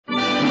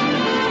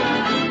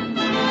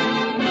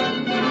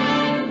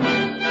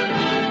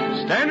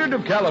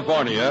Land of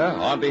California,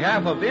 on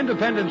behalf of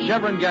independent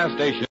Chevron gas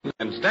stations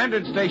and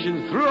standard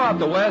stations throughout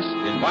the West,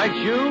 invites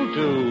you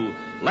to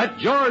Let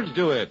George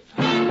Do It.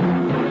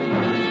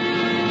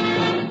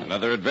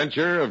 Another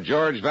adventure of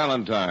George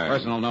Valentine.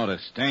 Personal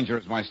notice. Danger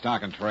is my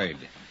stock and trade.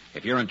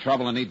 If you're in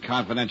trouble and need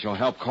confidential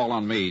help, call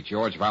on me,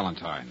 George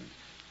Valentine.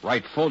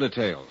 Write full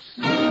details.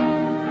 Dear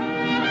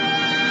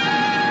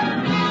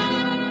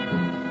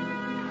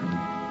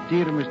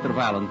Mr.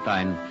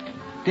 Valentine,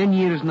 10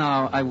 years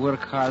now I work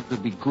hard to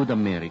be good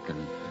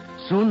American.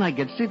 Soon I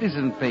get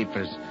citizen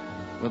papers,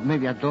 but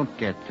maybe I don't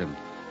get them.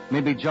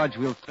 Maybe Judge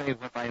will say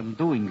what I am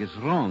doing is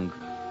wrong.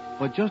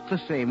 But just the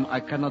same, I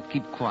cannot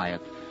keep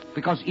quiet,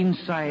 because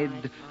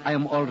inside I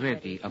am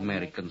already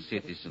American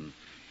citizen.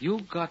 You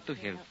got to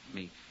help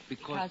me,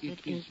 because it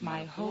is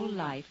my whole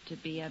life to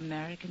be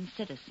American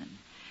citizen.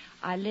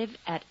 I live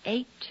at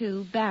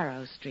 82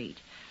 Barrow Street.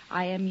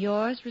 I am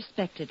yours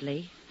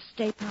respectedly,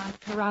 Stepan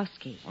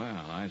Karofsky.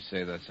 Well, I'd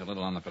say that's a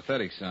little on the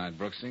pathetic side,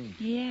 Brooksy.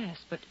 Yes,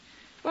 but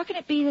what can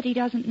it be that he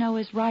doesn't know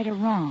is right or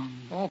wrong?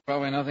 Oh,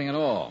 probably nothing at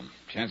all.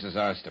 Chances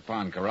are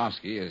Stepan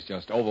Karofsky is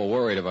just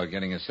over-worried about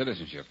getting his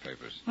citizenship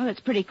papers. Well, it's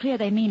pretty clear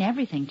they mean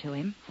everything to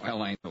him.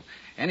 Well, I know.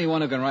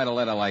 Anyone who can write a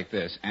letter like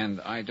this, and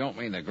I don't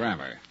mean the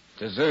grammar,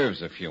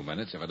 deserves a few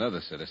minutes of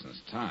another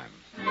citizen's time.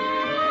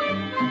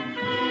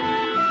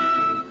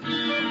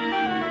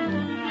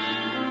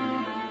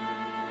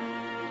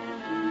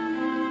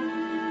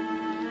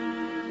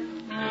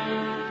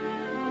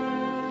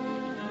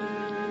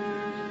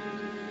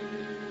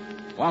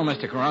 Well,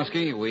 Mr.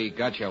 Karofsky, we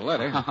got your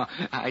letter.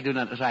 I do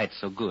not write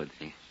so good.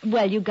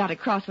 Well, you got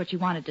across what you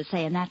wanted to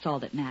say, and that's all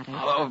that matters.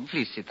 Oh,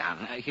 please sit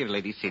down. Here,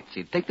 lady, sit.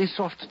 Take this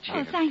soft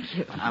chair. Oh, thank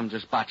you. I'm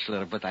just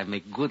bachelor, but I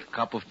make good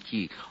cup of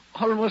tea.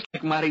 Almost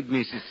like married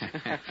missus.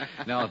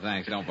 No,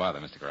 thanks. Don't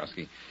bother, Mr.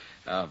 Karofsky.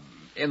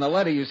 In the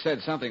letter, you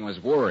said something was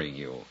worrying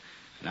you.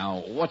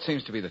 Now, what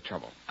seems to be the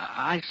trouble?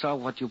 I saw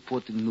what you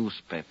put in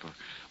newspaper,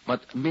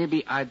 but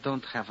maybe I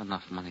don't have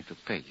enough money to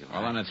pay you.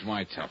 Well, then it's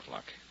my tough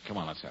luck. Come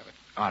on, let's have it.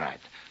 All right.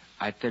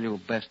 I tell you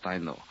best I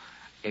know.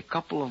 A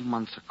couple of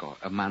months ago,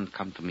 a man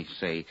come to me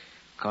say,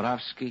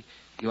 Karofsky,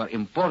 you are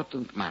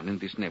important man in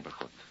this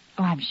neighborhood.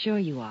 Oh, I'm sure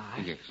you are.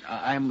 Yes.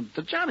 I'm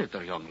the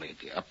janitor, young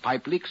lady. A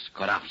pipe leaks,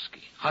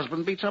 Karofsky.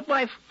 Husband beats up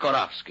wife,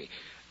 Karofsky.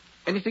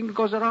 Anything that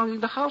goes around in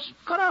the house,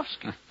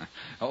 Karofsky.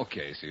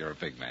 Okay, so you're a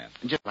big man.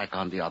 Just like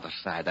on the other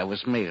side, I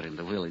was mayor in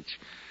the village.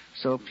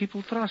 So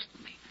people trust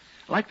me.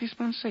 Like this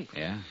man say.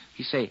 Yeah?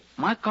 He say,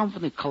 my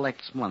company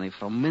collects money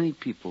from many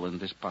people in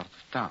this part of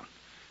town.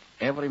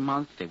 Every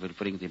month they will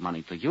bring the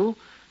money to you,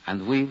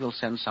 and we will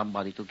send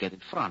somebody to get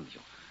it from you.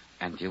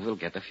 And you will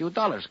get a few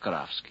dollars,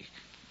 Karofsky.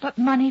 But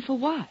money for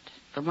what?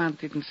 The man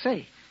didn't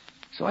say.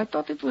 So I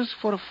thought it was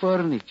for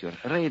furniture,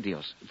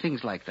 radios,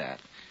 things like that.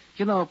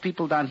 You know,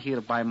 people down here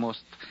buy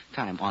most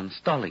time on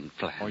stalling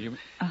plan. Oh, you...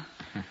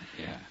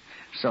 Yeah.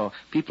 So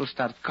people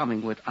start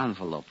coming with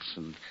envelopes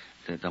and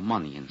the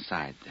money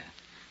inside there.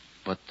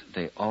 But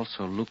they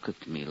also look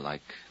at me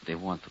like they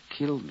want to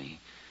kill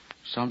me.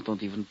 Some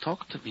don't even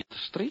talk to me in the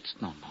streets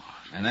no more.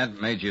 And that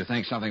made you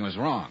think something was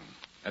wrong.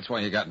 That's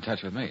why you got in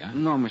touch with me, huh?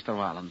 No, Mr.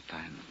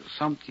 Valentine.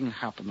 Something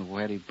happened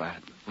very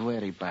bad,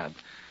 very bad.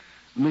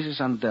 Mrs.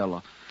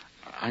 Andello,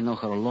 I know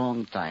her a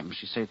long time.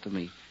 She said to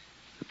me,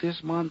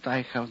 this month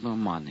I have no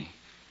money.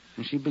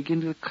 And she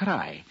began to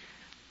cry.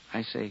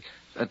 I say,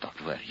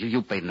 don't worry,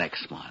 you pay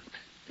next month.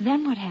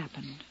 Then what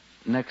happened?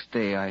 Next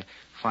day I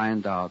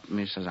find out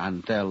Mrs.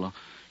 Andello,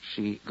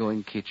 she go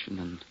in kitchen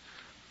and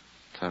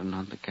turn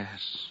on the gas.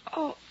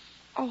 Oh,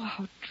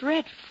 how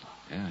dreadful.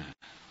 Yeah.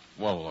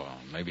 Well,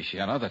 maybe she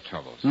had other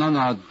troubles.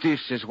 No, this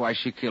is why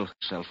she killed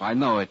herself. I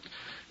know it.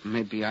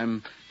 Maybe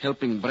I'm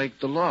helping break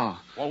the law.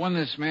 Well, when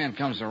this man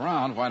comes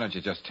around, why don't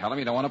you just tell him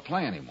you don't want to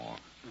play anymore?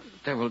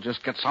 They will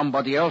just get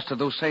somebody else to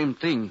do same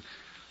thing.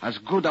 As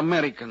good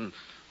American,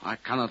 I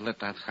cannot let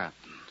that happen.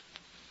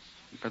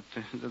 But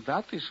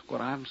that is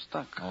where I'm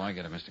stuck. Oh, I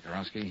get it, Mr.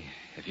 Karofsky.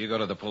 If you go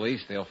to the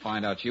police, they'll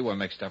find out you were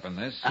mixed up in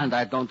this. And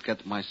I don't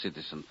get my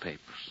citizen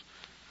papers.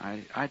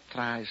 I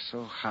try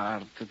so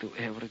hard to do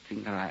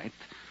everything right.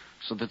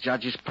 So the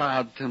judge is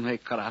proud to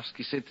make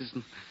Karofsky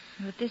citizen.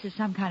 But this is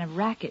some kind of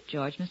racket,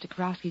 George. Mr.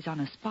 Karofsky's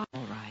on a spot,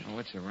 all right. Oh,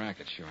 it's a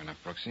racket, sure enough,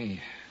 Brooksy.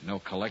 No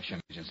collection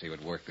agency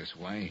would work this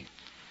way.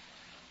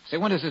 Say,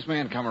 when does this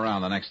man come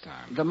around the next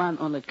time? The man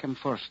only came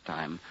first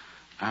time.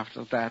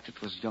 After that,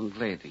 it was young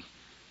lady.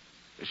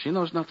 She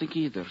knows nothing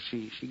either.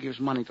 She gives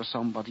money to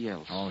somebody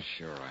else. Oh,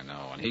 sure, I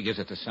know. And he gives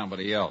it to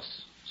somebody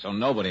else. So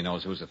nobody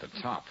knows who's at the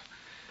top.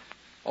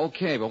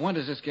 Okay, but when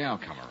does this gal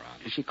come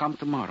around? She come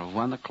tomorrow,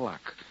 1 o'clock.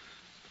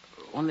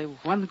 Only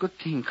one good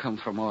thing come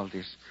from all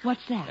this.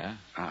 What's that? Yeah?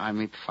 I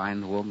meet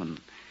fine woman.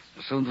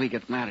 Soon we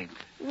get married.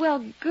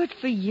 Well, good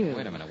for you.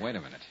 Wait a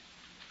minute.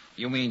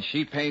 You mean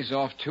she pays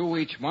off 2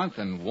 each month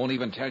and won't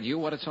even tell you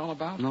what it's all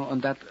about? No,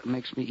 and that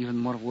makes me even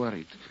more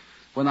worried.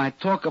 When I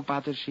talk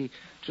about it, she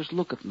just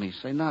look at me,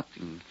 say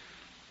nothing.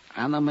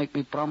 Anna make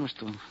me promise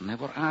to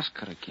never ask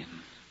her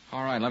again.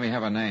 All right, let me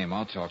have her name.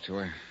 I'll talk to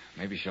her.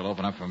 Maybe she'll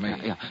open up for me.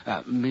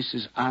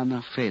 Mrs.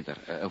 Anna Feder,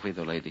 a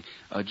widow lady.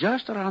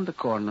 Just around the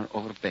corner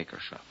over Baker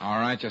shop. All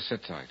right, just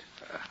sit tight.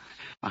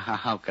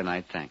 How can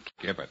I thank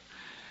you? Give it.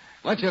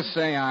 Let's just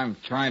say I'm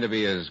trying to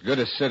be as good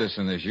a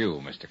citizen as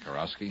you, Mr.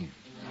 Karofsky.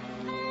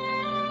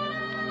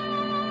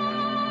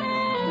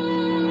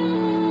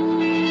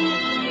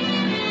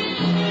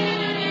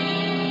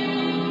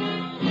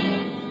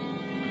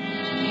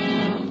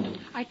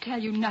 I tell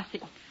you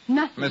nothing.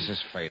 Nothing. Mrs.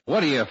 Fate,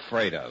 what are you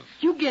afraid of?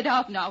 You get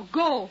out now.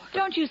 Go.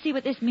 Don't you see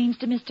what this means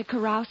to Mr.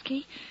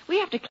 Karofsky? We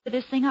have to clear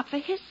this thing up for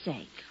his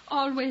sake.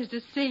 Always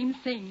the same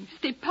thing.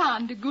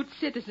 Stepan, the good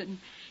citizen.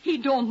 He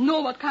don't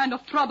know what kind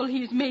of trouble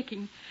he's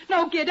making.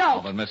 Now get out.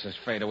 Oh, but Mrs.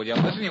 Fate, will you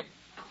listen?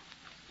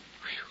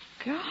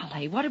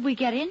 Golly, what did we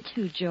get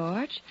into,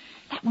 George?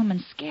 That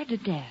woman's scared to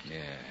death.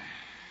 Yeah,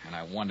 and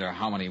I wonder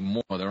how many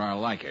more there are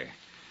like her.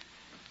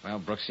 Well,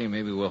 Brooksy,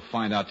 maybe we'll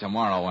find out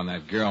tomorrow when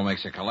that girl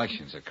makes her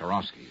collections at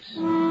Karofsky's.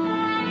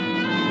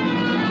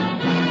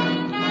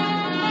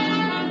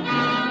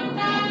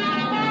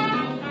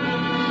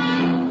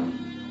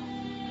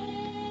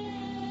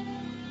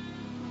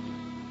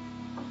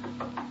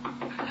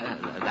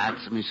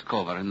 That's Miss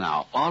Cover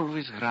now.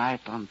 Always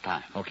right on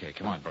time. Okay,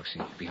 come on,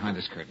 Brooksy. Behind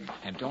this curtain.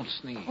 And don't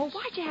sneeze. Oh,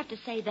 why'd you have to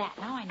say that?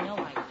 Now I know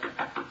I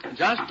did.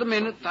 Just a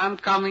minute. I'm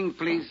coming,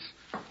 please.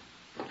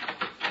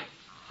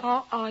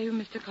 How are you,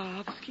 Mr.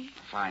 Karofsky?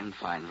 Fine,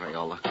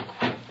 Viola.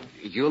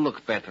 You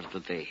look better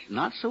today.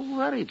 Not so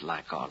worried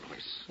like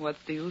always.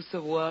 What's the use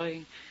of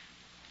worrying?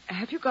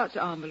 Have you got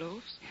the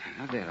envelopes?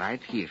 Yeah, they're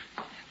right here.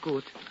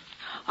 Good.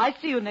 I'll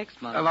see you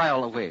next month.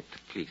 Viola, wait,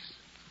 please.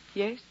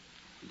 Yes?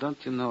 Don't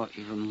you know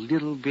even a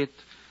little bit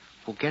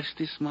who gets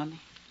this money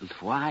and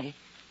why?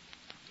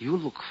 You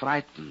look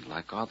frightened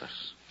like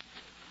others.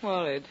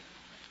 Worried.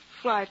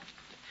 Frightened.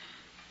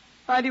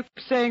 Why do you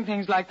keep saying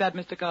things like that,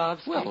 Mr.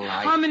 Karofsky? Well,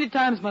 How many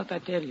times must I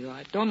tell you?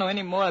 I don't know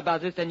any more about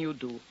this than you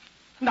do.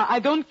 No, I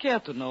don't care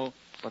to know.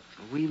 But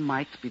we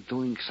might be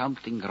doing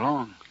something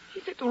wrong.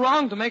 Is it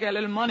wrong to make a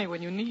little money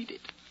when you need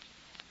it?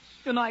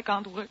 You know, I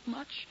can't work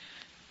much.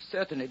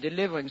 Certainly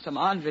delivering some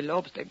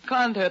envelopes, they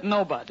can't hurt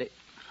nobody.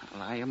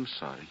 Well, I am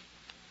sorry.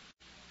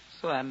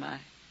 So am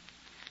I.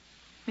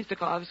 Mr.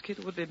 Karofsky,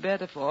 it would be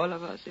better for all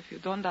of us if you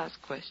don't ask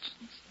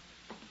questions.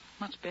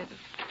 Much better.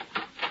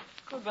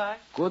 Goodbye.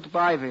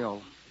 Goodbye,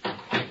 Viola. Well,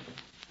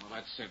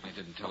 that certainly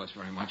didn't tell us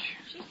very much.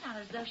 She sounds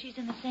as though she's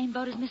in the same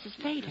boat as Mrs.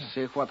 Fader.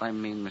 See what I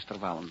mean, Mr.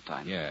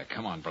 Valentine. Yeah,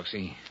 come on,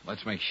 Brooksy.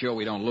 Let's make sure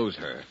we don't lose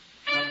her.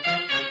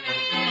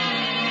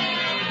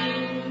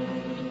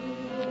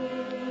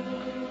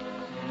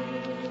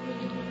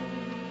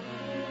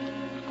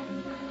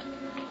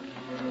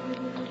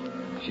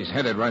 She's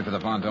headed right for the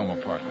Von Dome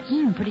apartments.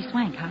 Pretty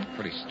swank, huh?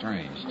 Pretty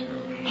strange,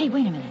 too. Hey,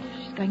 wait a minute.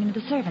 She's going into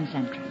the servants'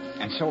 entrance.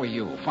 And so are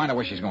you. Find out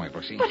where she's going,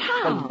 Brooksy. But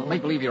how? Well,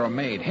 make believe you're a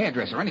maid,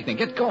 hairdresser, anything.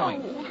 Get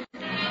going. Oh.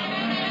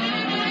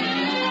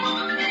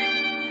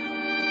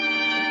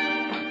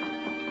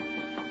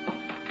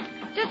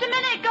 Just a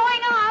minute,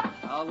 going up.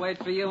 I'll wait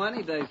for you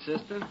any day,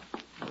 sister.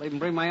 I'll even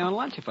bring my own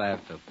lunch if I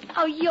have to.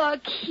 Oh, you're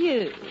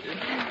cute.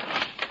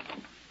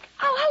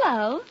 Oh,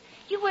 hello.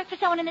 You work for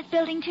someone in this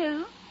building,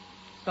 too?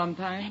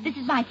 Sometimes. This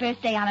is my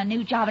first day on a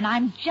new job, and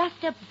I'm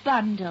just a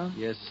bundle.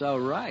 You're so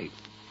right.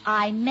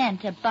 I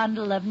meant a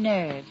bundle of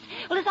nerves.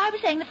 Well, as I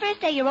was saying, the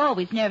first day you're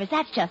always nervous.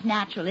 That's just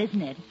natural,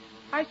 isn't it?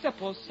 I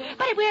suppose so.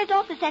 But it wears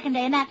off the second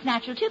day, and that's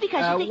natural, too,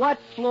 because you see... What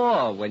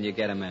floor when you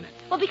get a minute?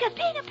 Well, because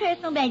being a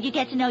personal maid, you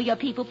get to know your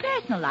people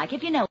personal-like,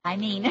 if you know what I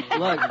mean.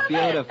 Look,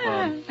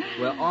 beautiful.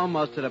 We're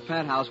almost to the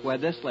penthouse where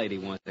this lady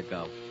wants to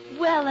go.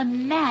 Well,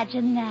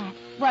 imagine that.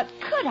 What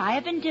could I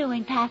have been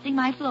doing passing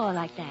my floor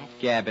like that?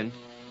 Gabbin.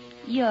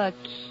 You're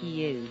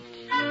cute.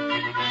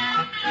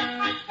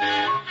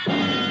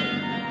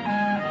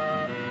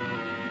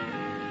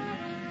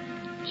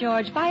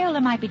 George, Viola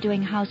might be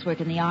doing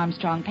housework in the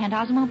Armstrong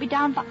penthouse and won't be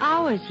down for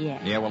hours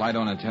yet. Yeah, well, I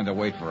don't intend to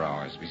wait for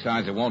hours.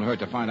 Besides, it won't hurt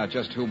to find out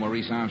just who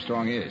Maurice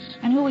Armstrong is.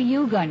 And who are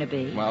you going to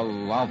be?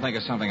 Well, I'll think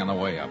of something on the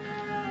way up.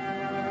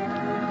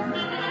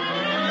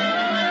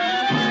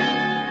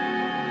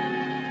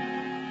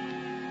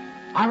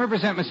 I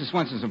represent Mrs.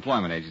 Swenson's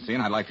employment agency,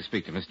 and I'd like to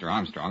speak to Mr.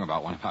 Armstrong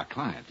about one of our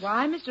clients. Well,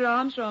 I'm Mr.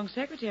 Armstrong's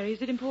secretary.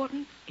 Is it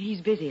important? He's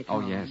busy at the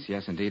moment.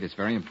 Yes, indeed. It's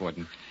very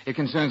important. It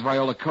concerns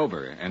Viola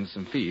Kober and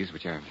some fees,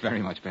 which are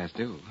very much past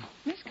due.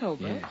 Miss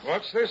Kober? Yes.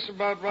 What's this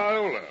about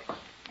Viola?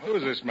 Who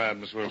is this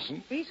man, Miss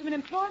Wilson? He's from an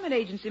employment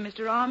agency,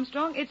 Mr.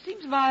 Armstrong. It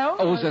seems Viola...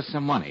 Owes us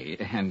some money,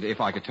 and if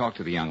I could talk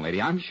to the young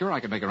lady, I'm sure I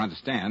could make her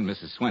understand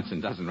Mrs.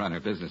 Swenson doesn't run her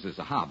business as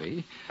a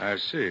hobby. I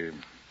see.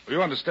 Well,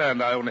 you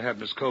understand I only have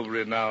Miss Culver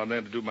in now and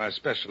then to do my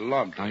special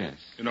laundry. Oh, yes.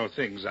 You know,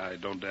 things I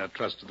don't dare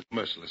trust to the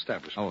commercial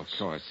establishment. Oh, of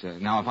course.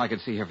 Now, if I could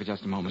see her for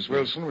just a moment. Miss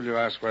Wilson, will you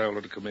ask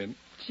Viola to come in?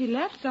 She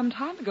left some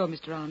time ago,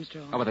 Mr.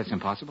 Armstrong. Oh, but that's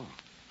impossible.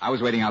 I was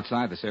waiting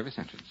outside the service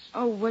entrance.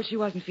 Oh, well, she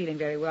wasn't feeling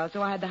very well,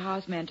 so I had the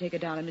houseman take her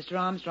down in Mr.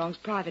 Armstrong's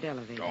private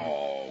elevator.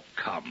 Oh,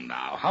 come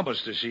now. How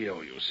much does she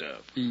owe you, sir?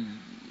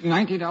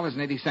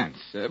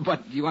 $19.80.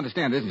 But you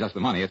understand, it isn't just the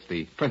money. It's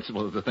the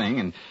principle of the thing.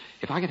 And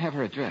if I could have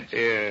her address.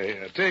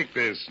 Yeah. Take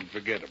this and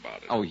forget about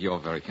it. Oh, you're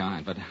very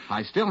kind. But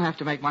I still have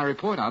to make my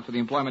report out for the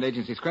Employment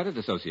Agencies Credit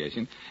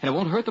Association. And it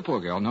won't hurt the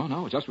poor girl.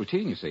 No. Just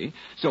routine, you see.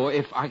 So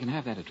if I can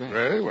have that address.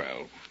 Very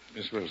well.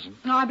 Miss Wilson.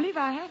 No, I believe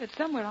I have it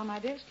somewhere on my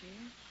desk here.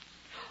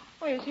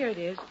 Oh, yes, here it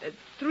is.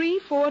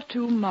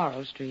 342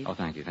 Morrow Street. Oh,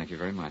 thank you. Thank you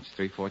very much.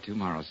 342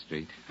 Morrow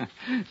Street.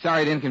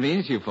 Sorry to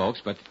inconvenience you folks,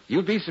 but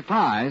you'd be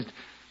surprised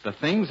the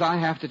things I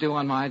have to do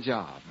on my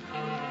job.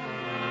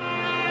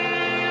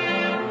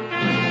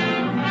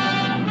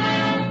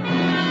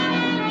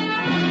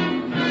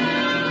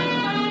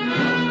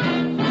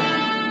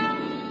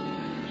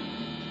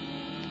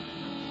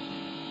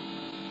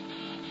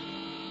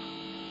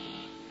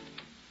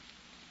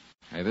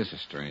 Hey, this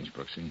is strange,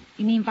 Brooksy.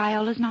 You mean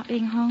Viola's not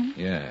being home?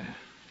 Yeah.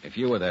 If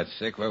you were that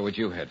sick, where would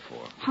you head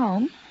for?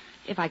 Home,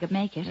 if I could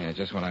make it. Yeah,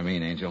 just what I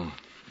mean, Angel.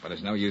 But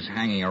it's no use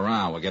hanging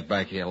around. We'll get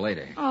back here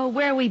later. Oh,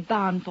 where are we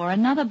bound for?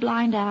 Another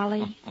blind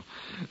alley?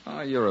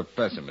 Oh, you're a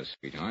pessimist,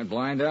 sweetheart.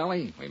 Blind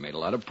alley? We made a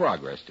lot of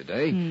progress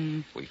today.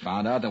 We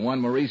found out that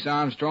one Maurice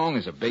Armstrong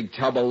is a big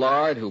tub of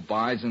lard who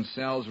buys and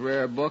sells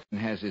rare books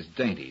and has his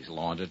dainties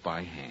laundered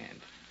by hand.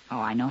 Oh,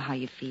 I know how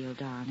you feel,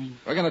 darling.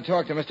 We're going to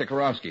talk to Mr.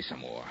 Karofsky some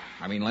more.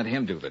 I mean, let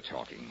him do the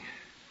talking.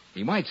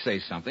 He might say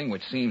something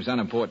which seems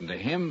unimportant to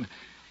him,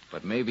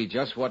 but maybe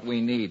just what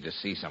we need to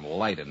see some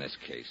light in this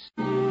case.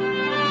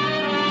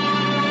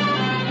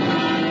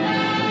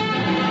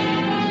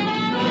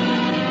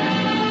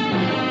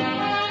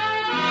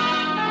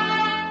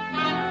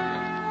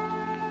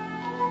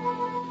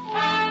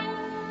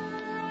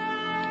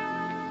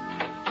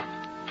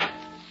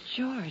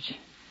 George,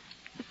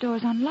 the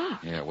door's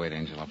unlocked. Yeah, wait,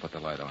 Angel. I'll put the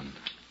light on.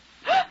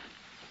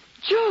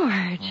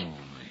 George! Oh,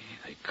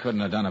 they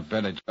couldn't have done a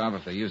better job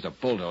if they used a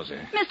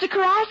bulldozer. Mr.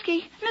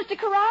 Karofsky! Mr.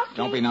 Karofsky!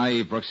 Don't be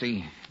naive,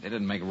 Brooksy. They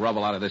didn't make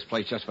rubble out of this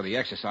place just for the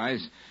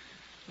exercise.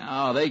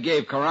 No, they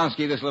gave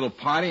Karofsky this little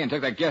party and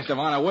took the guest of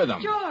honor with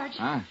them. George!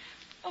 Huh?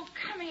 Oh,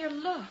 come here,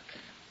 look.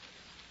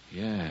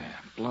 Yeah,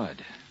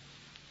 blood.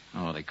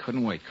 Oh, they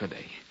couldn't wait, could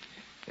they?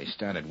 They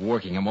started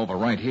working him over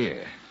right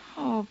here.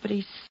 Oh, but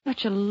he's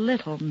such a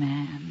little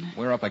man.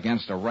 We're up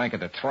against a racket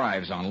that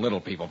thrives on little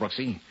people,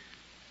 Brooksy.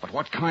 But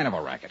what kind of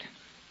a racket?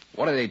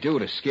 What do they do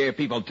to scare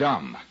people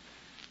dumb?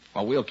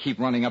 Well, we'll keep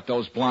running up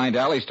those blind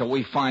alleys till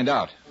we find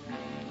out.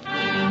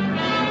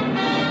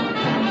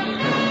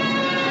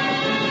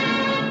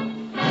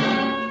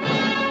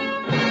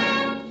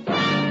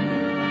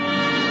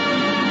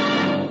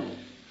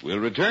 We'll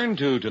return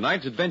to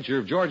tonight's adventure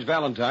of George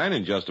Valentine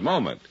in just a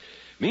moment.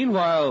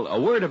 Meanwhile, a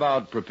word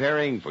about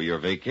preparing for your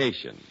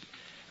vacation.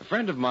 A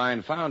friend of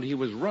mine found he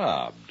was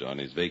robbed on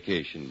his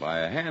vacation by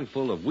a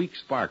handful of weak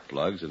spark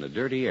plugs and a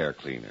dirty air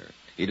cleaner.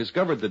 He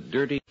discovered that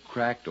dirty,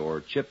 cracked, or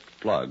chipped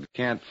plugs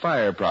can't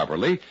fire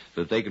properly,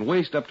 that they can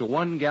waste up to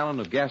 1 gallon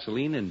of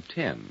gasoline in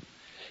 10.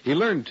 He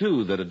learned,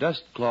 too, that a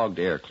dust-clogged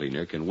air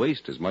cleaner can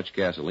waste as much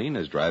gasoline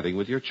as driving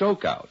with your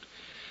choke out.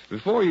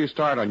 Before you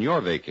start on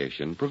your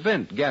vacation,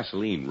 prevent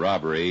gasoline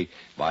robbery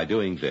by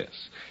doing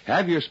this.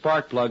 Have your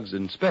spark plugs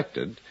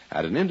inspected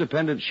at an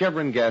independent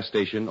Chevron gas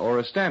station or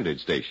a standard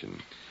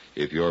station.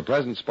 If your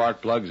present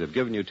spark plugs have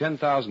given you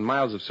 10,000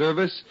 miles of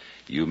service,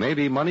 you may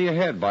be money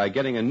ahead by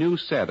getting a new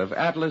set of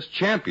Atlas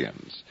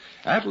Champions.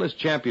 Atlas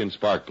Champion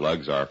spark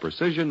plugs are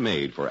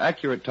precision-made for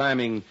accurate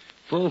timing,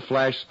 full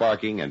flash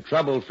sparking, and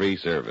trouble-free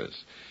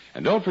service.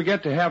 And don't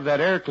forget to have that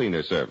air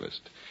cleaner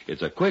serviced.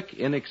 It's a quick,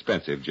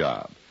 inexpensive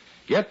job.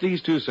 Get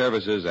these two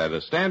services at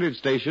a standard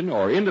station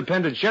or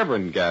independent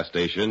Chevron gas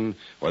station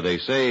where they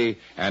say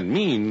and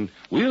mean,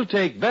 we'll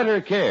take better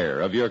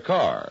care of your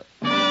car.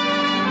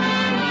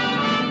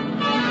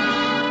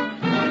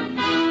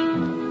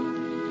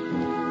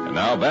 And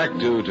now back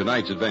to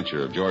tonight's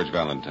adventure of George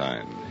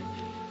Valentine.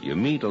 You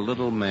meet a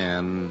little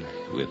man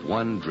with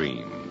one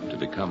dream, to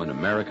become an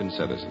American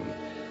citizen.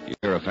 You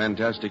hear a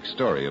fantastic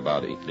story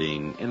about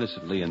being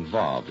innocently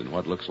involved in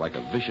what looks like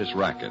a vicious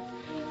racket.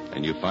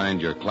 And you find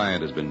your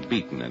client has been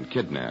beaten and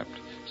kidnapped.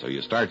 So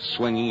you start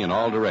swinging in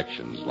all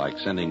directions, like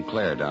sending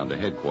Claire down to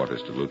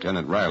headquarters to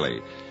Lieutenant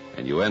Riley.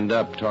 And you end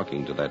up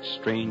talking to that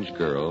strange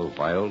girl,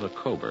 Viola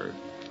Coburn.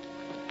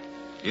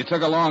 You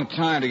took a long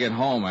time to get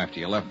home after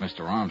you left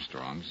Mr.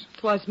 Armstrong's.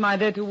 'Twas my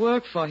day to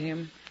work for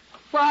him.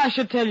 Why I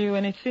should tell you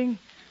anything?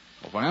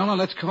 Well, Viola,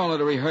 let's call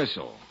it a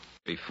rehearsal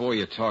before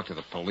you talk to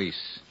the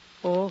police.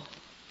 Oh,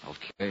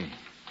 Okay.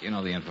 You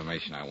know the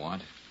information I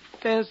want.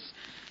 there's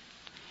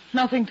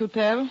nothing to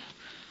tell.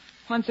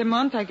 Once a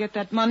month, I get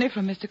that money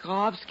from Mr.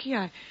 Karofsky.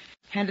 I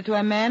hand it to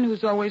a man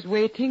who's always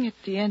waiting at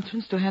the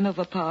entrance to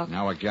Hanover Park.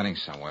 Now we're getting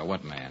somewhere.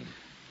 What man?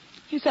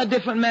 He's a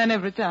different man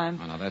every time.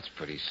 Oh, now that's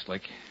pretty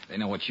slick. They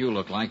know what you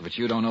look like, but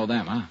you don't know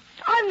them, huh?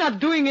 I'm not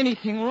doing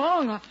anything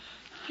wrong.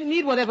 I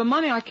need whatever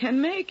money I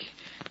can make.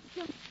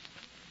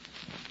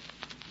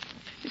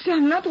 You see,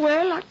 I'm not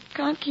well. I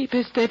can't keep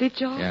a steady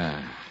job.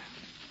 Yeah.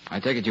 I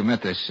take it you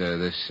met this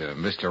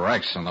Mr.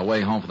 X on the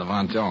way home from the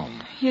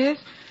Vendome. Yes?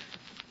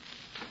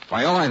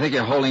 Viola, I think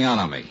you're holding out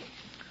on me.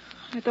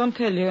 I don't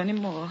tell you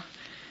anymore.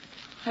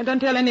 I don't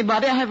tell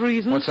anybody. I have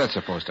reasons. What's that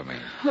supposed to mean?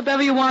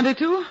 Whatever you wanted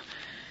to.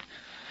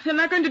 They're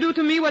not going to do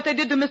to me what they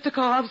did to Mr.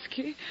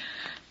 Karofsky.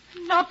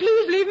 Now,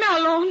 please leave me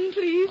alone,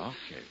 please.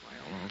 Okay,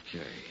 Viola,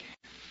 okay.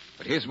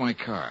 But here's my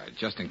card,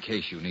 just in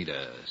case you need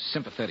a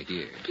sympathetic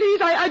ear.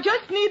 Please, I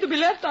just need to be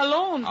left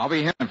alone. I'll be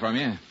hearing from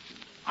you.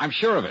 I'm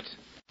sure of it.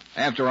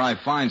 After I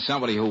find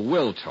somebody who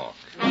will talk.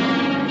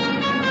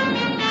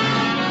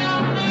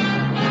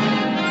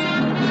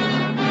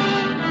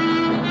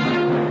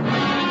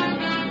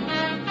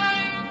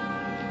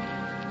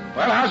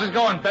 Well, how's it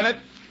going, Bennett?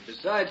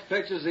 Besides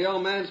pictures of the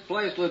old man's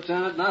place,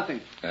 Lieutenant, nothing.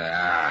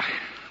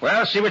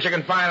 Well, see what you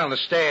can find on the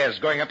stairs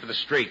going up to the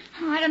street.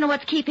 Oh, I don't know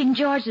what's keeping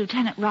George,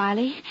 Lieutenant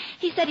Riley.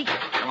 He said he...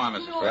 Come on,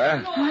 Mrs. No,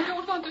 Fader. no, I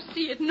don't want to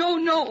see it.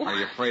 No. Are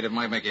you afraid it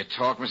might make you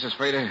talk, Mrs.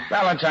 Fader?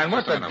 Valentine,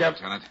 what the Stand up, devil?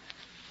 Lieutenant.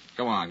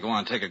 Go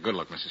on. Take a good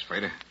look, Mrs.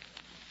 Fader.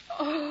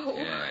 Oh,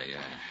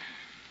 Yeah.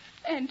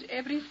 and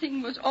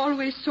everything was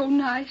always so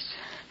nice.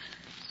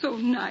 So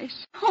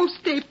nice. Oh,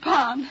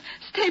 Stepan.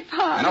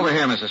 And over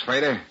here, Mrs.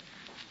 Fader.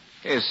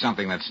 Here's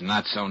something that's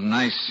not so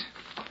nice.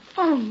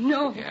 Oh,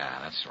 no. Yeah,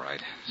 that's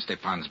right.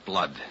 Stepan's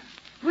blood.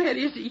 Where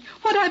is he?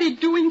 What are they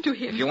doing to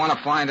him? If you want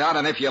to find out,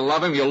 and if you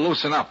love him, you'll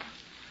loosen up.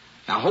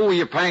 Now, who are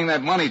you paying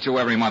that money to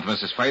every month,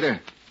 Mrs. Fader?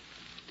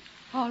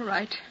 All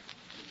right.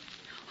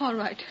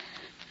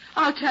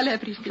 I'll tell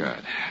everything.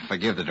 Good.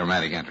 Forgive the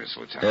dramatic entrance,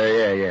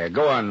 Lieutenant. Yeah.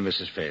 Go on,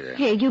 Mrs. Fader.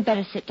 Here, you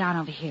better sit down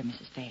over here,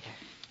 Mrs. Fader.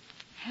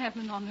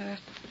 Heaven on earth.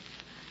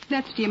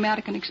 That's the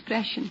American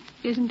expression,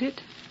 isn't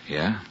it?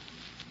 Yeah?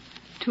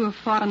 To a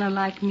foreigner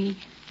like me,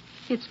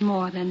 it's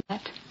more than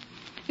that.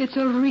 It's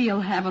a real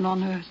heaven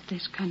on earth,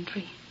 this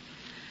country.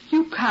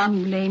 You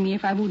can't blame me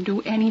if I would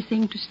do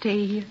anything to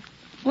stay here.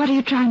 What are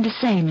you trying to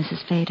say,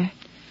 Mrs. Fader?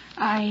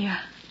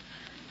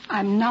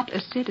 I'm not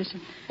a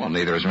citizen, Well,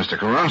 neither is Mr.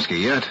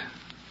 Karofsky yet.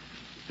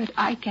 but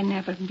I can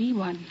never be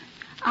one.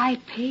 I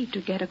paid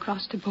to get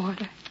across the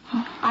border.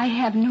 I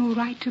have no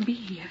right to be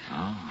here.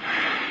 Oh.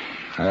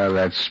 Well,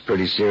 that's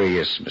pretty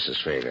serious,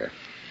 Mrs. Fader.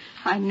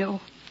 I know.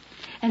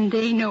 And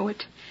they know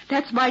it.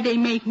 That's why they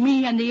make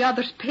me and the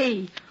others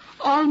pay.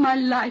 All my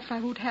life I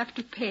would have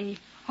to pay,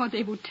 or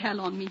they would tell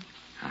on me.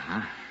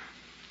 Uh-huh.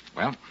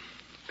 Well,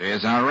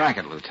 there's our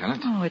racket,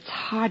 Lieutenant. Oh, it's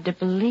hard to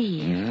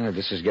believe. Yeah,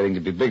 this is getting to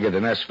be bigger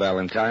than us,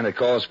 Valentine. It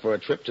calls for a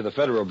trip to the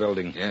Federal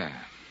Building. Yeah.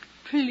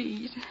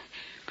 Please,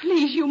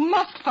 you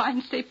must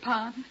find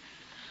Stepan.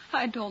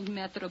 I don't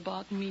matter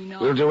about me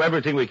now. We'll do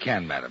everything we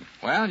can, madam.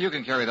 Well, you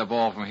can carry the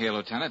ball from here,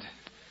 Lieutenant.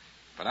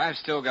 But I've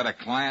still got a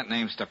client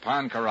named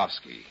Stepan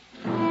Karofsky.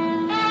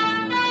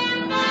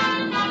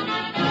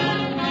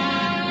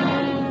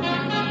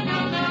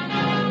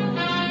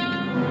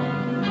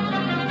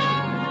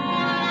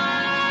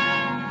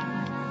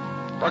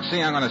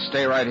 Brooksy, I'm going to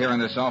stay right here in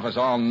this office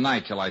all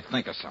night till I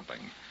think of something.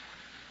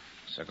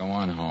 So go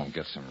on home,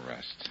 get some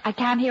rest. I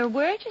can't hear a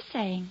word you're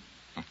saying.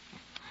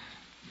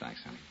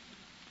 Thanks, honey.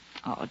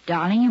 Oh,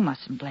 darling, you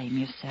mustn't blame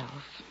yourself.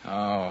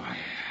 Oh,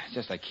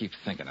 just I keep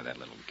thinking of that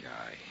little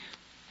guy.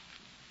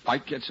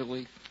 Pipe gets a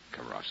leak,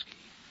 Karofsky.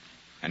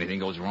 Anything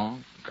goes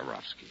wrong,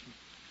 Karofsky.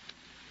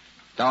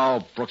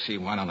 Oh, Brooksy,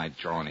 why don't I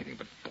draw anything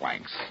but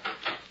blanks?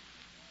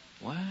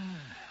 Well,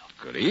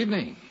 good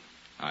evening.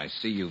 I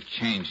see you've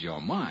changed your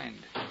mind.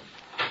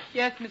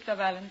 Yes, Mr.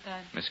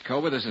 Valentine. Miss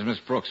Kober, this is Miss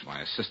Brooks,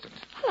 my assistant.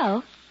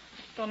 Hello.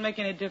 Don't make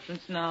any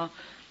difference now.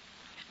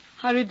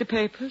 I read the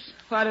papers.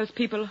 Why those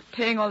people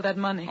paying all that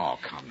money? Oh,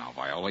 come now,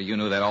 Viola. You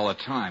knew that all the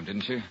time,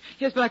 didn't you?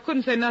 Yes, but I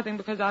couldn't say nothing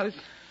because I was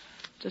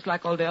just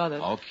like all the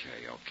others.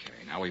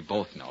 Okay. Now we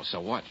both know. So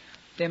what?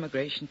 The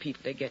immigration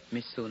people, they get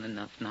me soon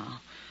enough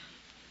now.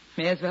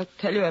 May as well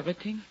tell you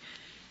everything.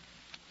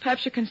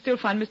 Perhaps you can still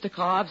find Mr.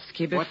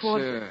 Karofsky before...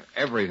 What's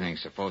everything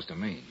supposed to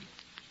mean?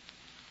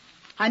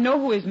 I know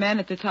who is man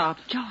at the top.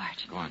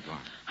 George. Go on.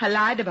 I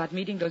lied about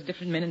meeting those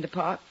different men in the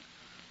park.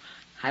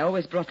 I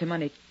always brought the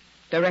money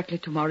directly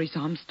to Maurice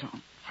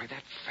Armstrong. Why,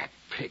 that fat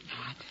pig.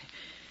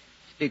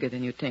 It's bigger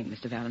than you think,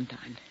 Mr.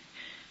 Valentine.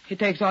 He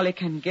takes all he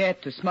can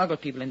get to smuggle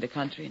people in the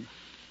country and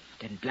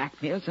then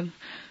blackmails them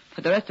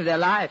for the rest of their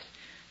lives.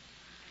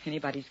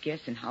 Anybody's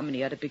guess in how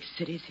many other big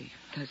cities he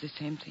does the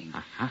same thing.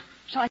 Uh-huh.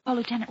 Shall I call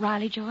Lieutenant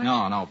Riley, George?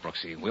 No,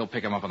 Brooksy. We'll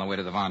pick him up on the way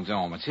to the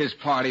Vendome. It's his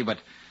party, but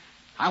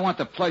I want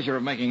the pleasure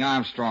of making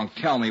Armstrong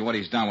tell me what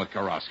he's done with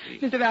Karofsky.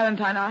 Mr.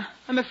 Valentine,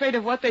 I'm afraid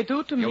of what they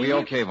do to me. You'll be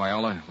okay,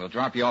 Viola. We'll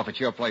drop you off at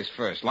your place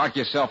first. Lock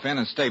yourself in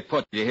and stay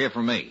put till you hear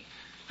from me.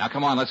 Now,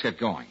 come on, let's get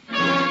going.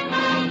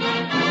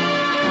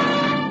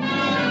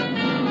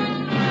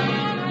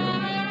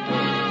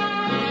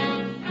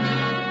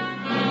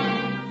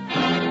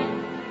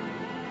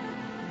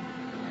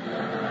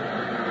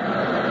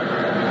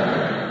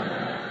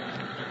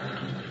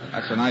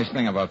 That's the nice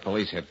thing about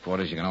police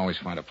headquarters. You can always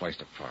find a place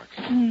to park.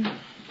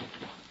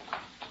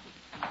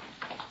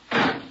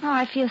 Oh,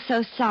 I feel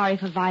so sorry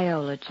for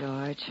Viola,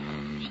 George.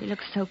 She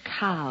looks so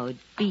cowed,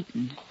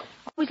 beaten.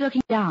 always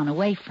looking down,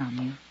 away from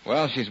you.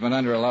 Well, she's been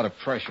under a lot of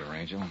pressure,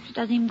 Angel. She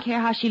doesn't even care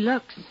how she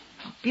looks.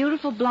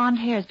 Beautiful blonde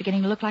hair is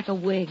beginning to look like a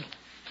wig.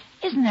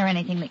 Isn't there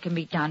anything that can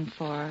be done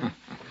for her?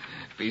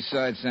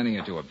 Besides sending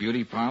her to a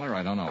beauty parlor,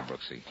 I don't know,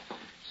 Brooksy.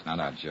 It's not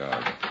our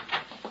job.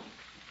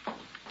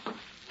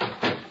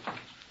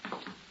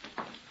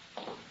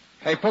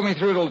 Hey, put me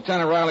through to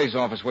Lieutenant Riley's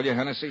office, will you,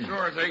 Hennessy?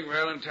 Sure thing,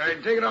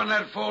 Valentine. Take it on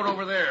that phone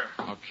over there.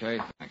 Okay,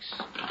 thanks.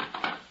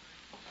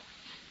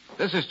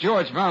 This is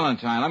George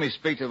Valentine. Let me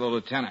speak to the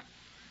lieutenant.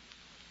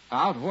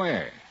 Out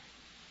where?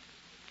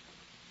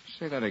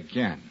 Say that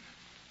again.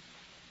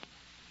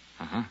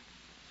 Uh-huh.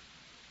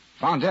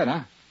 Found dead,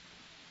 huh?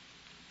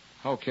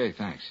 Okay,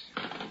 thanks.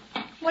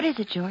 What is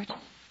it, George?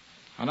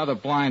 Another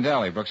blind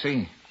alley,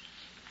 Brooksy.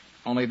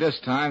 Only this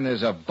time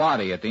there's a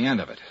body at the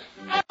end of it.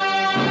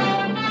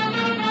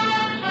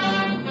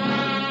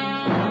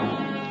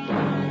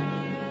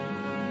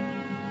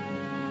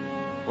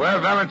 Well,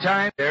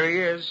 Valentine, there he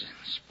is,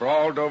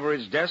 sprawled over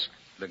his desk,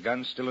 the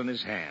gun still in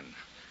his hand.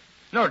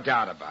 No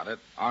doubt about it,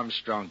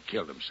 Armstrong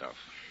killed himself.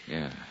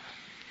 Yeah.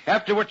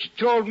 After what you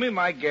told me,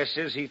 my guess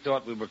is he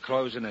thought we were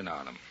closing in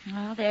on him.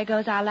 Well, there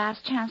goes our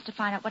last chance to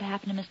find out what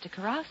happened to Mr.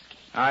 Karofsky.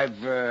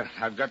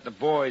 I've got the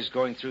boys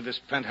going through this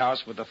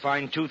penthouse with a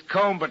fine-tooth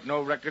comb, but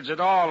no records at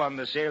all on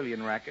this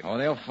alien racket. Oh,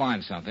 they'll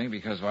find something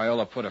because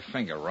Viola put a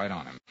finger right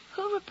on him.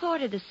 Who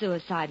reported the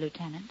suicide,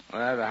 Lieutenant?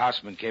 Well, the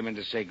houseman came in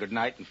to say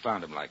goodnight and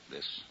found him like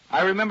this.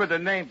 I remember the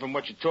name from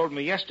what you told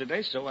me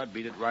yesterday, so I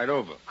beat it right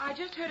over. I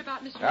just heard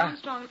about Mr. Huh?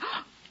 Armstrong.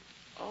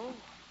 Oh,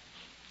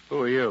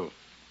 Who are you?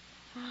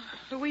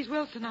 Louise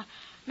Wilson,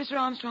 Mr.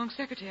 Armstrong's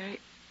secretary.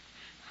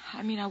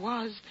 I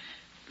was.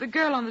 The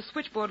girl on the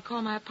switchboard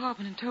called my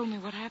apartment and told me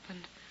what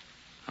happened.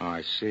 Oh,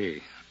 I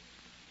see.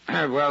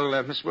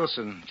 Well, Miss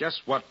Wilson,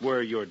 just what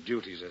were your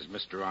duties as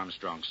Mr.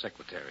 Armstrong's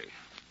secretary?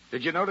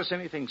 Did you notice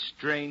anything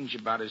strange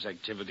about his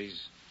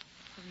activities?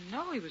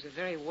 Well, no, he was a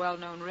very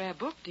well-known rare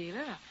book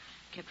dealer.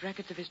 Kept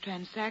records of his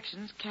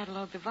transactions,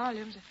 cataloged the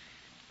volumes,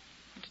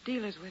 went to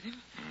dealers with him.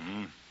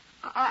 Mm-hmm.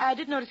 I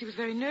did notice he was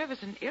very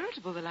nervous and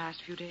irritable the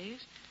last few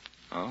days.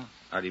 Oh?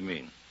 How do you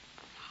mean?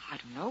 I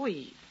don't know.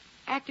 He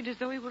acted as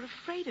though he were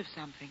afraid of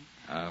something.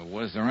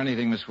 Was there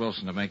anything, Miss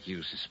Wilson, to make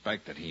you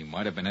suspect that he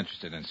might have been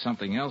interested in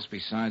something else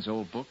besides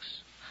old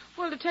books?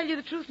 Well, to tell you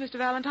the truth, Mr.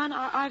 Valentine,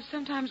 I've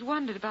sometimes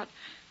wondered about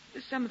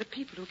some of the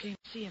people who came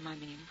to see him,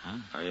 Huh?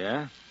 Oh,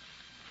 yeah?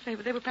 They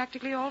were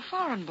practically all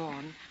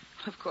foreign-born.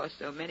 Of course,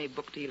 so many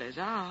book dealers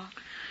are.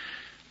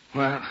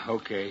 Well,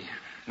 okay.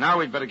 Now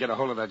we'd better get a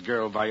hold of that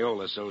girl,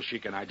 Viola, so she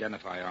can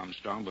identify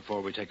Armstrong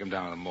before we take him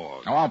down to the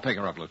morgue. Oh, I'll pick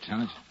her up,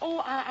 Lieutenant.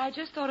 Oh, I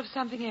just thought of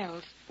something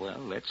else. Well,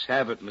 let's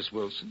have it, Miss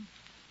Wilson.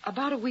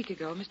 About a week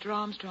ago, Mr.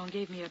 Armstrong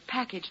gave me a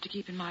package to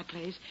keep in my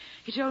place.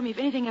 He told me if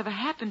anything ever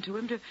happened to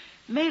him, to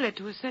mail it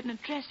to a certain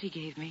address he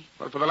gave me.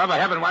 Well, for the love of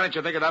heaven, why didn't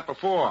you think of that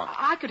before?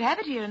 I could have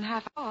it here in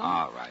half an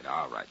hour.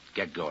 All right.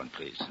 Get going,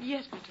 please.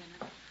 Yes,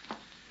 Lieutenant.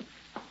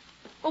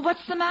 Well,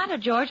 what's the matter,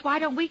 George? Why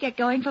don't we get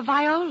going for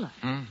Viola?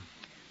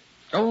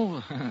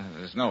 Oh,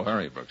 there's no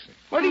hurry, Brooksy.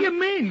 What do you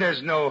mean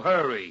there's no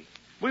hurry?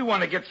 We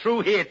want to get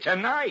through here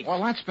tonight.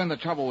 Well, that's been the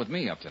trouble with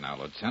me up to now,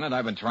 Lieutenant.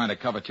 I've been trying to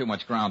cover too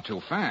much ground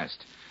too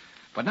fast.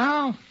 But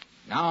now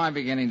I'm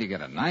beginning to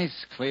get a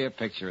nice, clear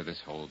picture of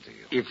this whole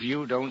deal. If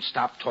you don't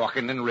stop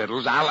talking in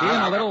riddles, See you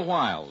in a little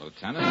while,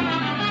 Lieutenant.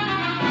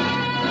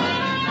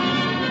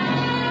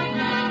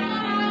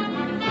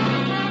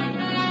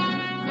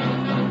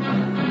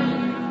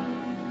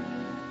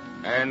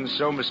 And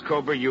so, Miss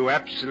Cobra, you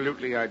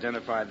absolutely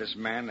identify this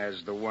man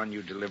as the one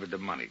you delivered the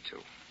money to.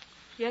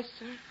 Yes,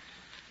 sir.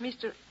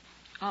 Mr.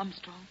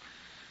 Armstrong.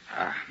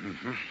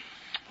 Mm-hmm.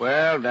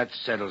 Well, that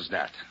settles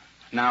that.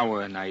 Now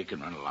you can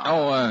run along.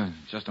 Oh,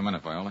 just a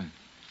minute, Viola.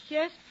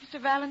 Yes,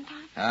 Mr.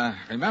 Valentine?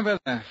 Remember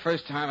the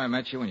first time I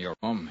met you in your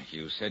room?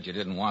 You said you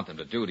didn't want them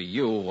to do to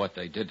you what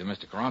they did to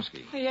Mr.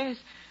 Karofsky. Oh, yes.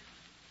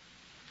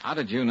 How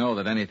did you know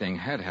that anything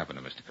had happened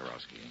to Mr.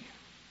 Karofsky?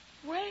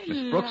 Well,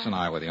 Miss Brooks and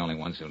I were the only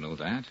ones who knew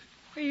that.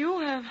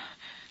 You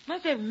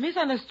must have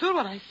misunderstood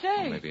what I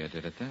say. Well, maybe I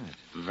did at that.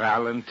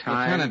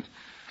 Valentine. Lieutenant,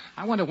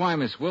 I wonder why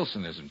Miss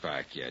Wilson isn't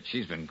back yet.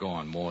 She's been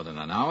gone more than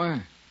an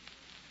hour.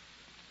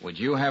 Would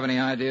you have any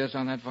ideas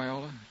on that,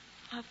 Viola?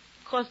 Of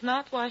course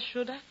not. Why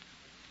should I?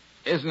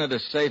 Isn't it a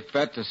safe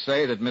bet to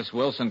say that Miss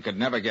Wilson could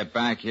never get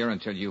back here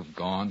until you've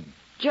gone?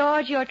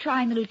 George, you're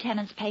trying the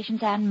lieutenant's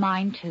patience and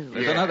mine, too.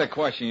 There's another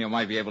question you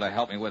might be able to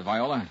help me with,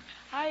 Viola.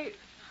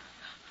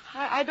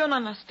 I don't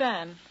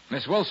understand.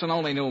 Miss Wilson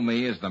only knew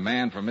me as the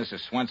man from Mrs.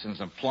 Swenson's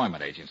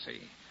employment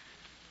agency.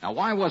 Now,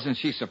 why wasn't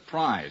she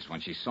surprised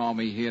when she saw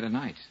me here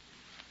tonight?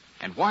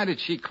 And why did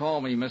she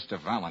call me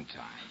Mr.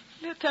 Valentine?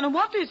 Lieutenant,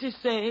 what did he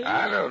say?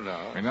 I don't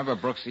know. Remember,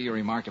 Brooksy, you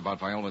remarked about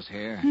Viola's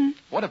hair?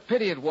 What a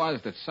pity it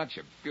was that such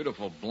a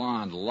beautiful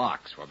blonde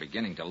locks were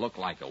beginning to look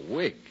like a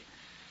wig.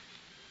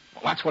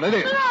 Well, that's what it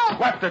is. No!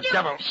 What the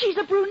devil? She's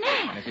a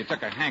brunette. And if you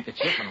took a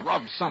handkerchief and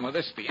rubbed some of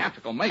this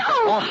theatrical makeup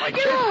off like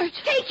George,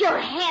 this, take your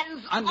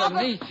hands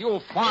underneath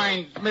you'll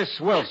find Miss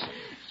Wilson.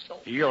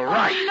 You're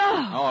right.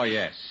 No. Oh,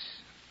 yes.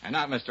 And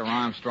not Mr.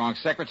 Armstrong's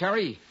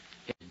secretary,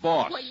 his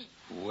boss.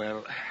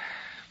 Well,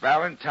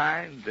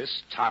 Valentine,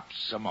 this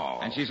tops them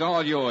all. And she's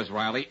all yours,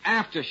 Riley,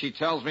 after she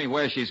tells me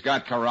where she's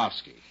got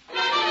Karofsky.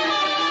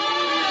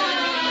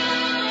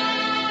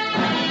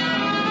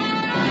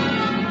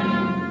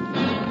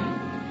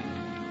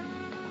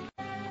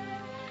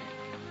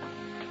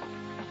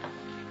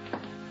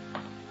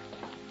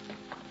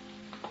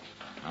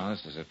 Oh,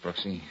 this is it,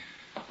 Brooksy.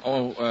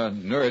 Oh,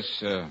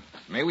 nurse,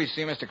 may we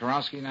see Mr.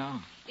 Karofsky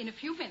now? In a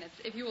few minutes.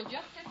 If you will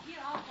just sit here,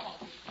 I'll call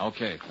you.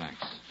 Okay,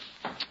 thanks.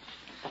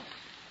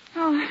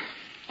 Oh,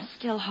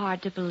 still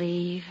hard to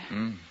believe.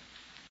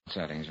 What's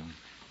that, Angel?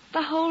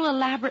 The whole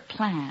elaborate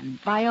plan.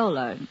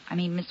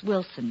 Miss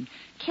Wilson,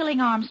 killing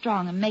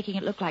Armstrong and making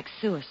it look like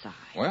suicide.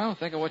 Well,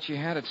 think of what she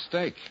had at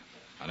stake.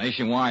 A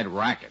nationwide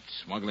racket,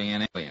 smuggling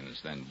in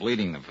aliens, then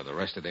bleeding them for the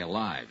rest of their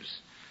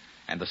lives.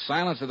 And the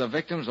silence of the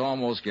victims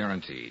almost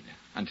guaranteed,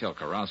 until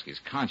Karofsky's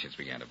conscience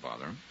began to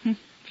bother him.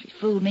 She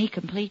fooled me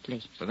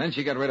completely. So then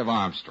she got rid of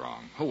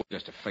Armstrong, who was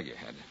just a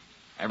figurehead.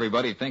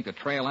 Everybody'd think the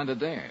trail ended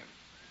there.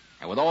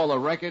 And with all the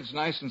records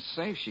nice and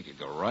safe, she could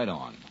go right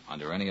on,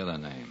 under any other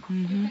name.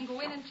 You can go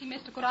in and see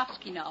Mr.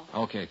 Karofsky now.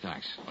 Okay,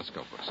 thanks. Let's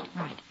go, Brooksy.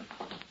 Right.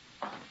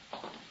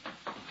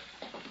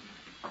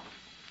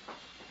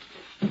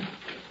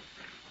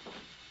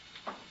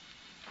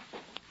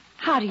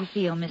 How do you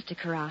feel, Mr.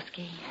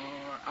 Karofsky?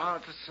 Oh,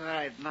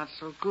 outside, not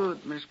so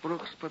good, Miss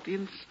Brooks, but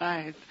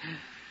inside,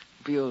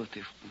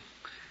 beautiful.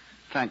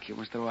 Thank you,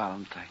 Mr.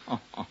 Valentine.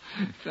 Oh,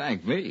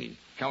 thank me.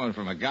 Coming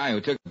from a guy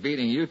who took the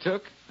beating you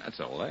took, that's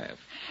a laugh.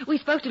 We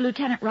spoke to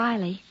Lieutenant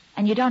Riley,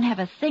 and you don't have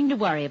a thing to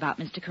worry about,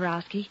 Mr.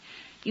 Karofsky.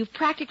 You've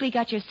practically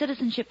got your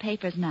citizenship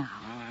papers now.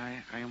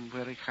 Well, I am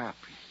very happy.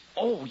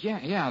 Oh,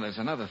 yeah, there's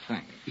another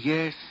thing.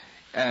 Yes?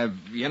 There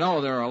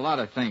are a lot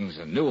of things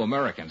a new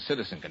American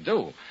citizen can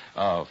do.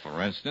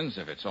 For instance,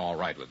 if it's all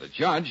right with the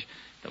judge,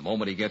 the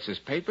moment he gets his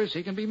papers,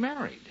 he can be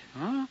married.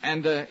 Huh?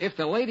 And if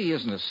the lady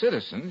isn't a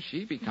citizen,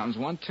 she becomes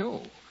one,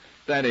 too.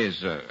 That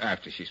is,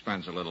 after she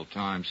spends a little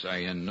time,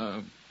 say,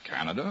 in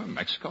Canada,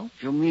 Mexico.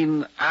 You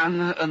mean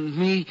Anna and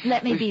me?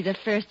 Let me be the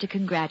first to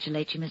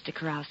congratulate you, Mr.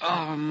 Karofsky.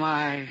 Oh,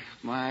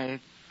 my,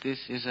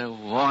 this is a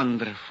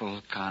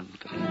wonderful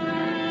country.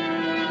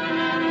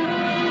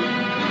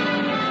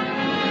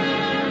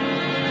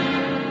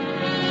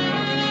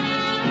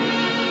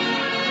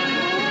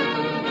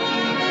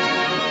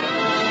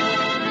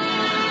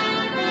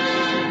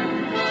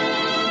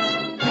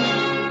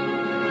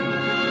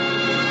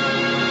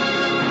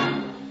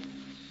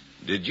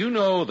 Did you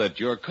know that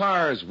your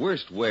car's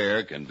worst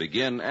wear can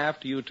begin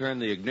after you turn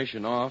the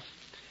ignition off?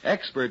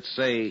 Experts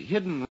say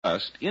hidden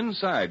rust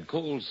inside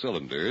cold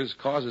cylinders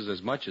causes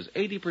as much as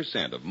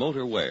 80% of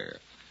motor wear.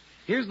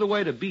 Here's the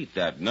way to beat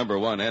that number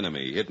one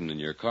enemy hidden in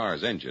your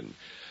car's engine.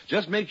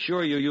 Just make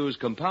sure you use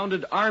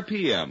compounded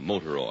RPM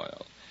motor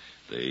oil.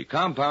 The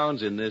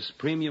compounds in this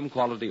premium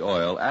quality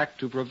oil act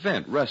to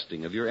prevent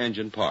rusting of your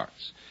engine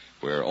parts.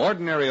 Where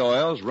ordinary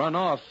oils run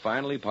off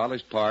finely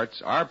polished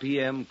parts,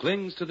 RPM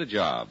clings to the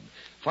job,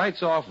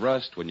 fights off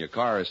rust when your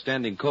car is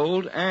standing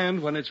cold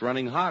and when it's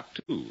running hot,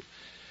 too.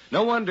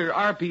 No wonder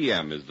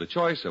RPM is the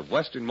choice of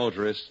Western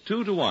motorists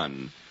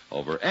 2-1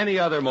 over any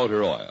other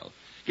motor oil.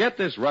 Get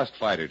this rust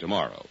fighter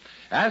tomorrow.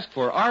 Ask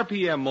for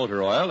RPM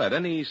motor oil at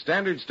any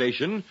standard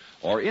station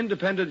or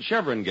independent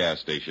Chevron gas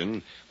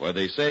station where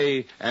they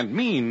say and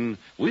mean,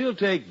 we'll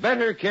take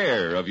better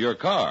care of your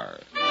car.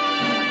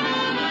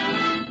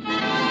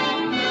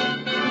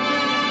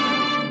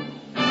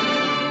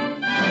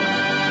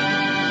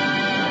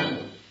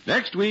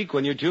 Next week,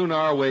 when you tune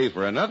our way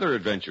for another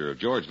adventure of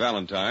George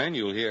Valentine,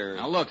 you'll hear...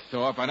 Now, look,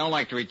 Thorpe, I don't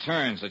like to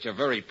return such a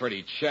very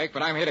pretty check,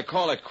 but I'm here to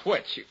call it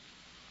quits.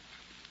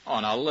 Oh,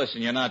 now,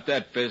 listen, you're not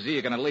that busy.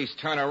 You can at least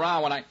turn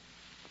around when I...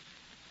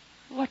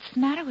 What's the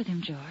matter with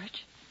him,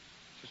 George?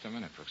 Just a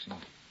minute, Brooksy.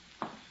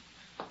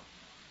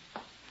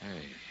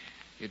 Hey,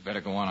 you'd better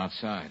go on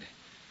outside.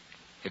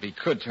 If he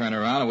could turn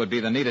around, it would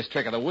be the neatest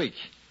trick of the week.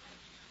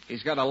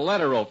 He's got a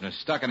letter opener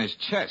stuck in his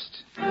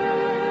chest.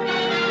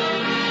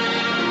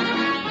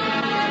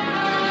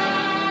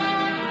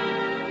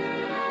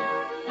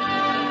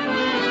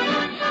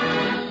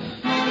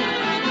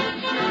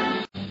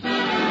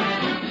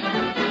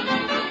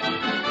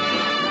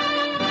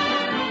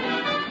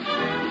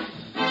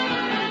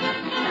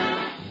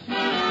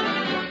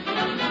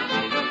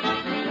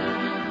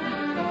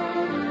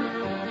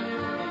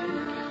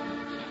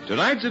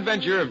 Tonight's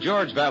adventure of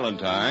George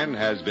Valentine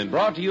has been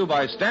brought to you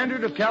by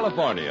Standard of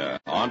California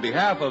on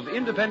behalf of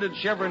independent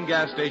Chevron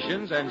gas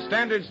stations and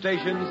Standard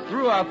stations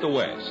throughout the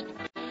West.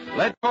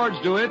 Let George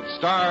Do It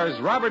stars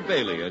Robert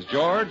Bailey as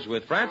George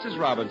with Frances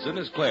Robinson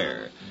as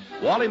Claire.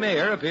 Wally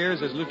Mayer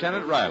appears as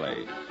Lieutenant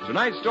Riley.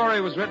 Tonight's story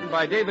was written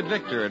by David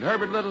Victor and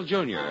Herbert Little,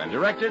 Jr. and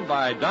directed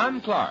by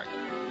Don Clark.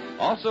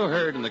 Also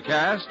heard in the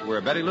cast were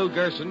Betty Lou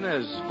Gerson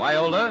as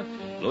Viola,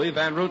 Louis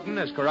Van Ruten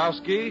as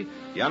Karofsky,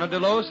 Yana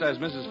DeLos as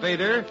Mrs.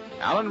 Fader,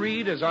 Alan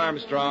Reed as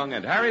Armstrong,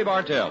 and Harry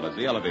Bartell as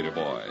the elevator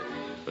boy.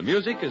 The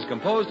music is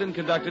composed and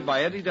conducted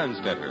by Eddie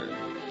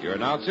Dunstetter. Your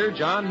announcer,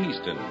 John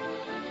Heaston.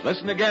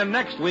 Listen again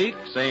next week,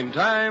 same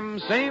time,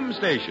 same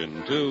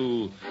station,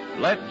 to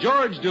Let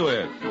George Do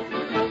It.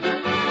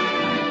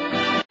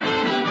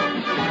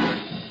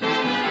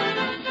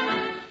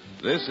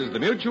 This is the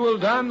Mutual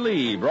Don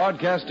Lee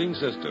Broadcasting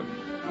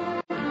System.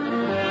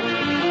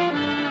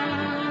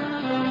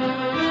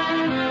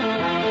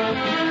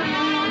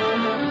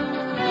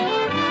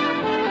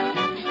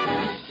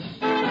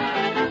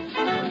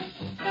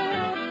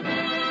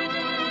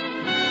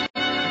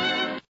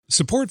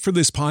 Support for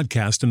this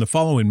podcast and the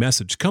following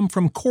message come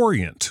from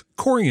Corient.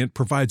 Corient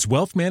provides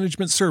wealth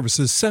management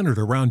services centered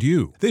around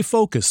you. They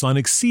focus on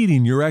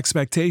exceeding your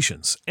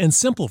expectations and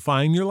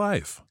simplifying your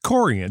life.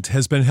 Corient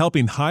has been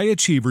helping high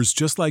achievers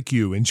just like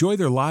you enjoy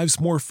their lives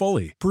more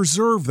fully,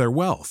 preserve their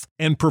wealth,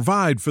 and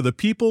provide for the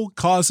people,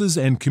 causes,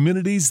 and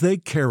communities they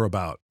care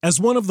about. As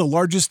one of the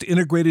largest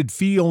integrated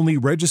fee-only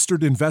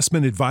registered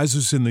investment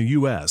advisors in the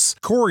U.S.,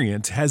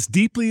 Corient has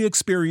deeply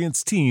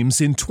experienced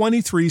teams in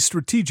 23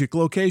 strategic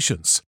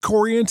locations.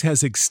 Corient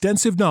has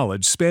extensive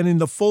knowledge spanning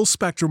the full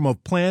spectrum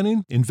of planning,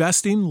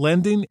 investing,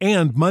 lending,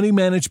 and money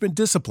management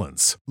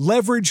disciplines.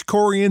 Leverage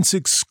Corient's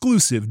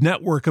exclusive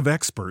network of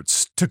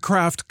experts to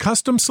craft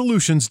custom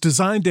solutions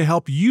designed to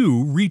help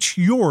you reach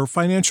your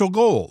financial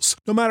goals,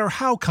 no matter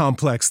how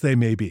complex they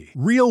may be.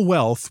 Real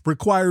wealth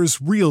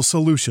requires real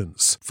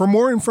solutions. For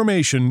more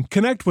information,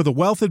 connect with a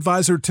wealth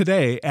advisor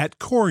today at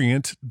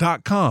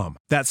Corient.com.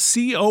 That's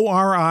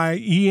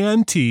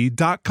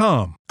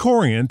Corient.com.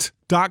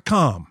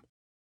 Corient.com.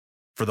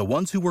 For the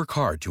ones who work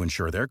hard to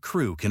ensure their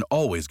crew can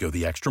always go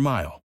the extra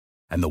mile,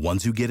 and the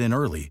ones who get in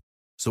early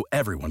so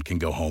everyone can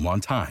go home on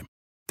time,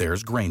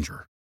 there's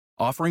Grainger,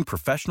 offering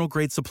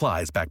professional-grade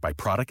supplies backed by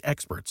product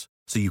experts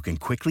so you can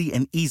quickly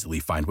and easily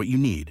find what you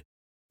need.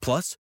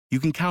 Plus, you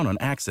can count on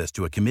access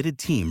to a committed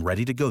team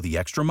ready to go the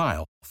extra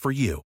mile for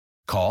you.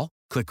 Call,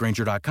 click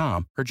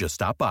Grainger.com, or just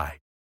stop by.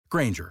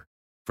 Grainger,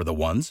 for the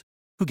ones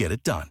who get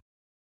it done.